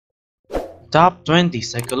Top 20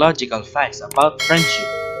 psychological facts about friendship.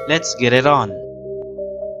 Let's get it on.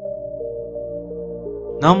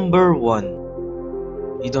 Number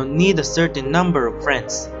 1. You don't need a certain number of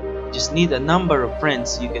friends. You just need a number of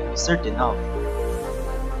friends you can be certain of.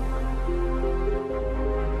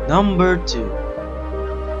 Number 2.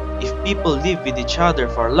 If people live with each other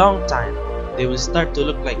for a long time, they will start to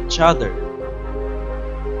look like each other.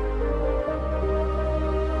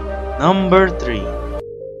 Number 3.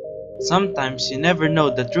 Sometimes you never know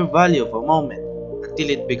the true value of a moment until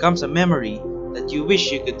it becomes a memory that you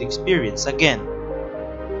wish you could experience again.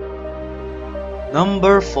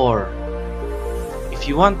 Number 4. If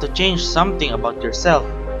you want to change something about yourself,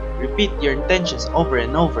 repeat your intentions over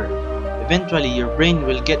and over. Eventually your brain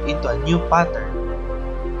will get into a new pattern.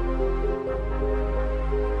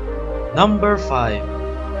 Number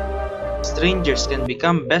 5. Strangers can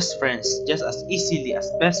become best friends just as easily as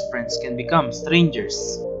best friends can become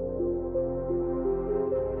strangers.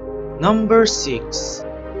 Number 6.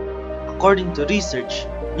 According to research,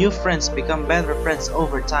 new friends become better friends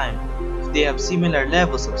over time if they have similar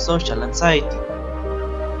levels of social anxiety.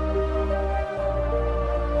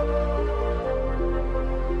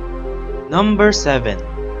 Number 7.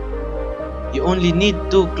 You only need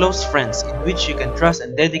 2 close friends in which you can trust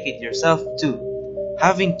and dedicate yourself to.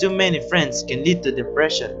 Having too many friends can lead to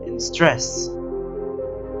depression and stress.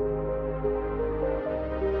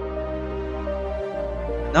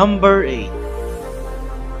 Number 8.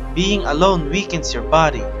 Being alone weakens your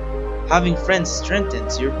body. Having friends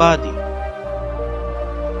strengthens your body.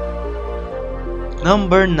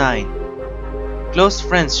 Number 9. Close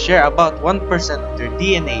friends share about 1% of their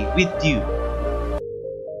DNA with you.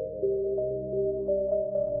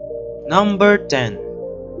 Number 10.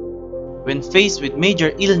 When faced with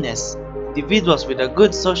major illness, individuals with a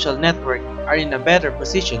good social network are in a better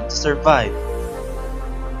position to survive.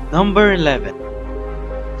 Number 11.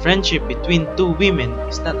 Friendship between 2 women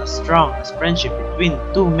is not as strong as friendship between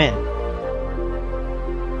 2 men.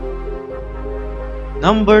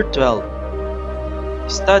 Number 12.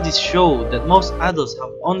 Studies show that most adults have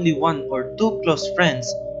only 1 or 2 close friends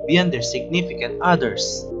beyond their significant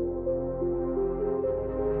others.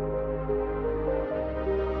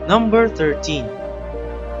 Number 13.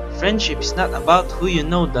 Friendship is not about who you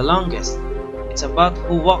know the longest. It's about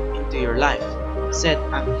who walked into your life, said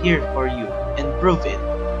I'm here for you, and prove it.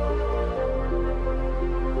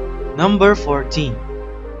 Number 14.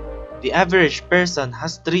 The average person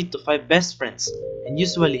has 3 to 5 best friends and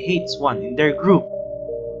usually hates one in their group.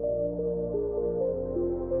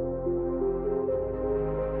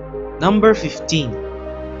 Number 15.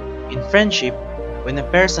 In friendship, when a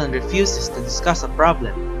person refuses to discuss a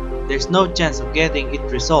problem, there's no chance of getting it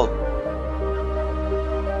resolved.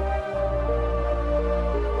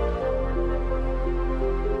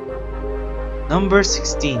 Number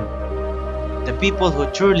 16. The people who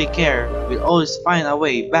truly care will always find a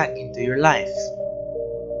way back into your life.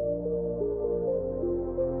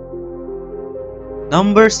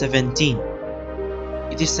 Number 17.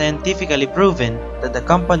 It is scientifically proven that the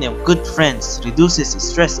company of good friends reduces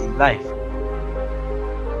stress in life.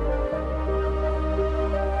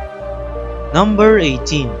 Number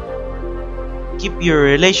 18. Keep your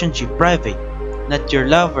relationship private, not your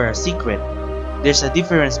lover a secret. There's a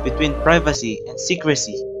difference between privacy and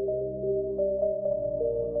secrecy.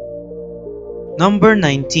 Number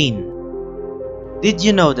 19. Did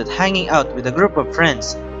you know that hanging out with a group of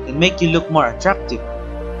friends can make you look more attractive?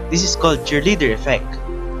 This is called cheerleader effect.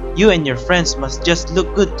 You and your friends must just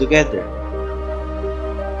look good together.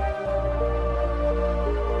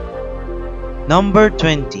 Number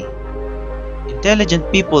 20. Intelligent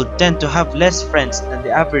people tend to have less friends than the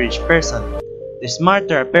average person. The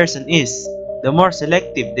smarter a person is, the more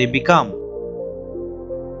selective they become.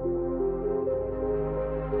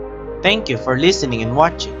 Thank you for listening and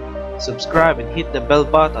watching. Subscribe and hit the bell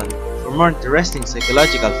button for more interesting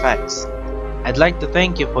psychological facts. I'd like to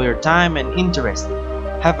thank you for your time and interest.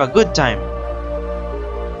 Have a good time.